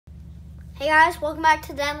Hey guys, welcome back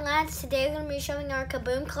to Them Lads. Today we're going to be showing our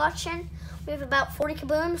Kaboom collection. We have about 40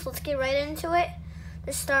 Kabooms. Let's get right into it.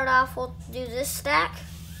 To start off, we'll do this stack.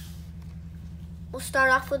 We'll start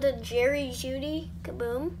off with a Jerry Jeudy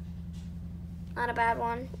Kaboom. Not a bad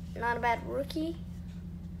one. Not a bad rookie.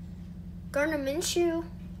 Gardner Minshew,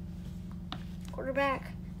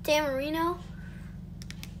 quarterback. Dan Marino.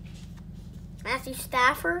 Matthew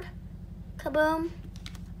Stafford Kaboom.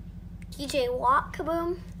 TJ Watt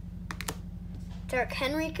Kaboom. Derrick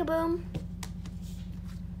Henry Kaboom.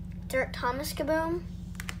 Derek Thomas Kaboom.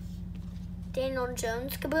 Daniel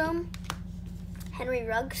Jones Kaboom. Henry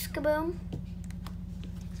Ruggs Kaboom.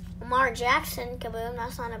 Lamar Jackson Kaboom,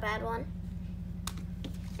 that's not a bad one.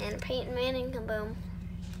 And Peyton Manning Kaboom.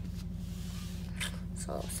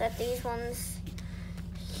 So I'll set these ones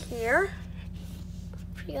here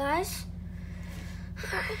for you guys.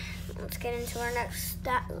 Alright, let's get into our next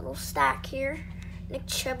little stack here. Nick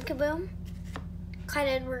Chubb Kaboom. Clyde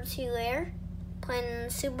Edwards-Helaire playing in the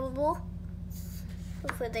Super Bowl.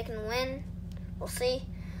 Hopefully they can win. We'll see.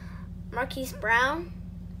 Marquise Brown,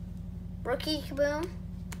 rookie Kaboom.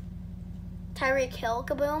 Tyreek Hill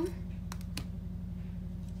Kaboom.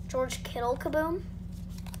 George Kittle Kaboom.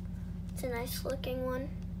 It's a nice looking one.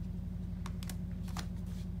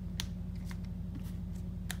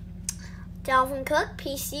 Dalvin Cook,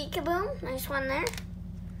 PC Kaboom. Nice one there.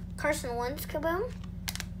 Carson Wentz Kaboom.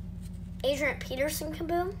 Adrian Peterson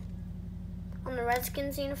Kaboom on the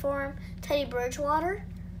Redskins uniform. Teddy Bridgewater.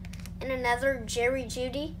 And another Jerry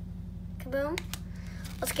Jeudy Kaboom.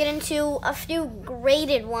 Let's get into a few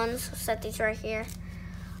graded ones. I'll set these right here.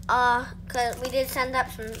 Cause we did send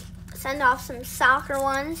off some soccer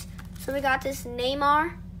ones. So we got this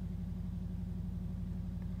Neymar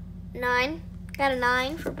 9. Got a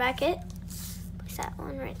 9 for Beckett. Place that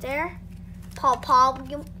one right there. Paul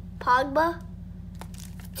Pogba.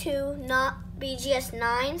 2 not BGS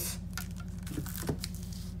 9s.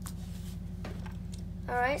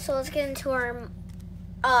 Alright, so let's get into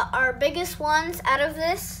our biggest ones out of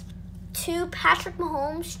this. 2 Patrick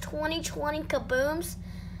Mahomes 2020 Kabooms,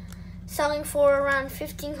 selling for around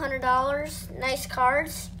 $1,500. Nice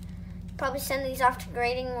cards. Probably send these off to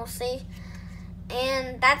grading, we'll see.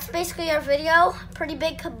 And that's basically our video. Pretty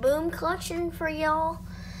big Kaboom collection for y'all.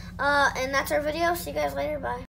 And that's our video. See you guys later. Bye.